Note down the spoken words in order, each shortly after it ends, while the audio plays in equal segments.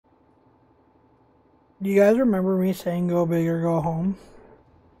Do you guys remember me saying go big or go home?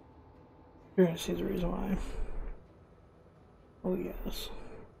 You're gonna see the reason why. Oh yes.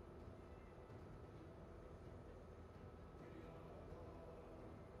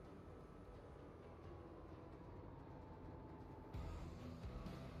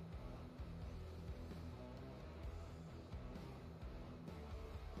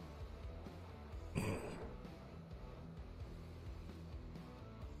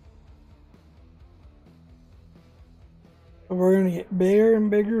 We're gonna get bigger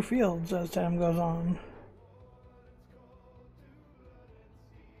and bigger fields as time goes on.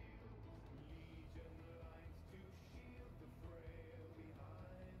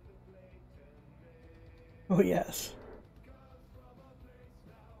 Oh yes.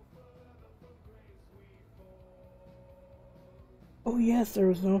 Oh yes, there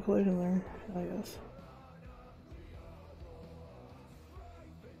was no collision there, I guess.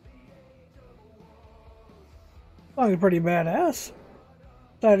 Song is pretty badass.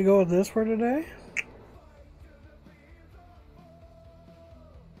 Decided to go with this for today.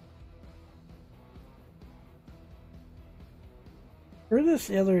 Heard this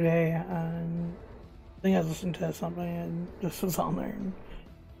the other day on, I think I was listening to something and this was on there and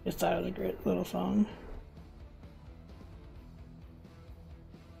just thought it was a great little song.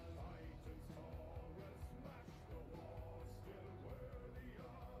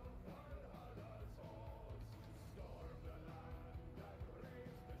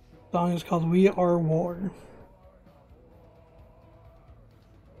 The song is called We Are War.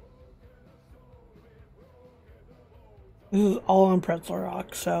 This is all on Pretzel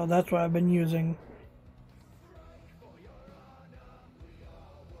Rock, so that's what I've been using.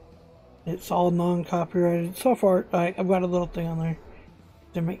 It's all non-copyrighted. So far, I've got a little thing on there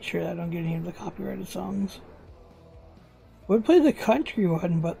to make sure that I don't get any of the copyrighted songs. Would play the country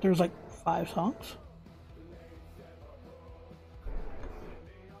one, but there's like 5 songs.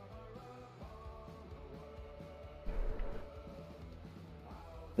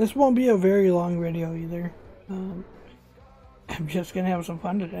 This won't be a very long video either. I'm just gonna have some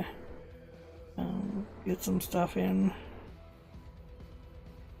fun today. Get some stuff in.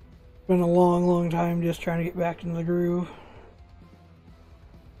 Been a long time just trying to get back into the groove.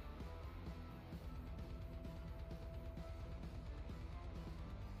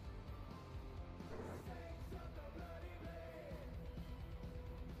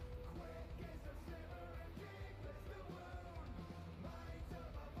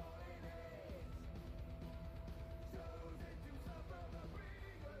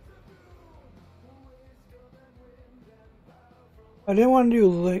 I didn't want to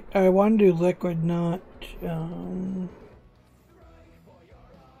do I want to do liquid, not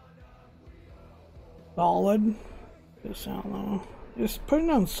solid. Just I don't know. Just putting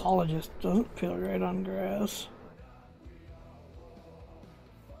on solid just doesn't feel right on grass.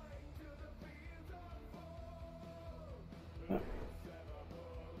 As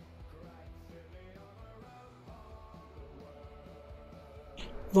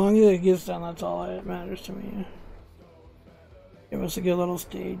long as it gets done, that's all that matters to me. Give us a good little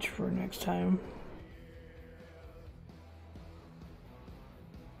stage for next time.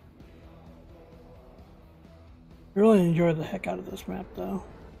 I really enjoy the heck out of this map though.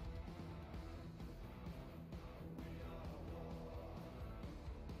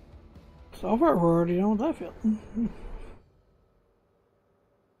 So far we're already done with that field.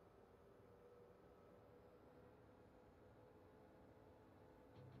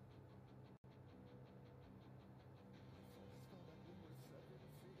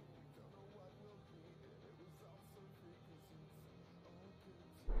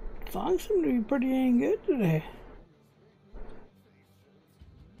 Songs seem to be pretty dang good today.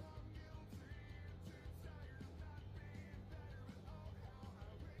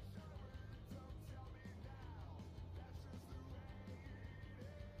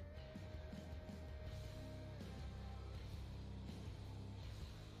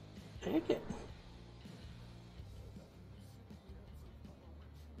 Take it.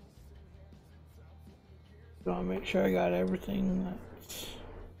 So I'll make sure I got everything that's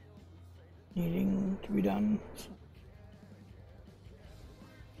needing to be done. So.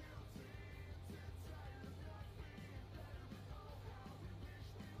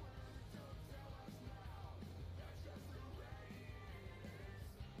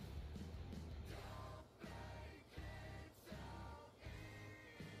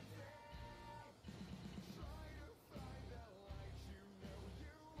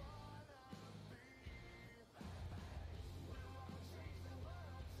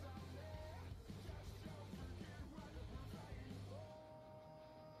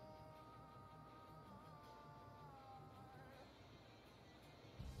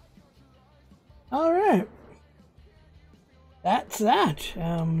 Alright. That's that.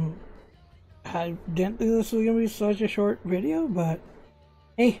 I didn't think this was going to be such a short video, but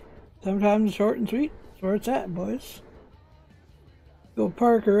hey, sometimes short and sweet. That's where it's at, boys. Go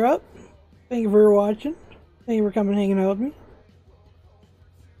park her up. Thank you for watching. Thank you for coming and hanging out with me.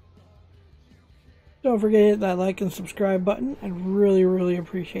 Don't forget to hit that like and subscribe button. I'd really, really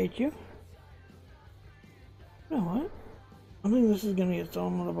appreciate you. You know what? I think this is going to get its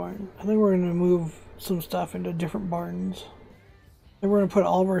own little barn. I think we're going to move some stuff into different barns. And we're going to put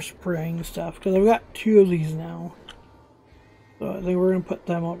all of our spraying stuff, because I've got 2 of these now. So I think we're going to put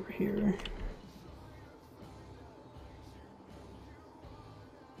them over here.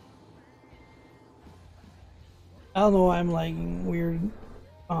 I don't know why I'm lagging weird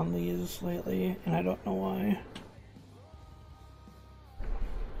on these lately, and I don't know why.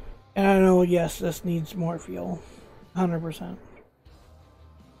 And I know, yes, this needs more fuel. 100%.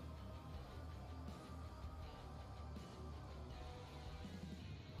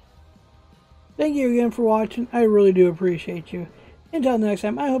 Thank you again for watching. I really do appreciate you. Until next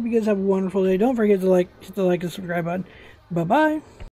time, I hope you guys have a wonderful day. Don't forget to hit the like and subscribe button. Bye-bye.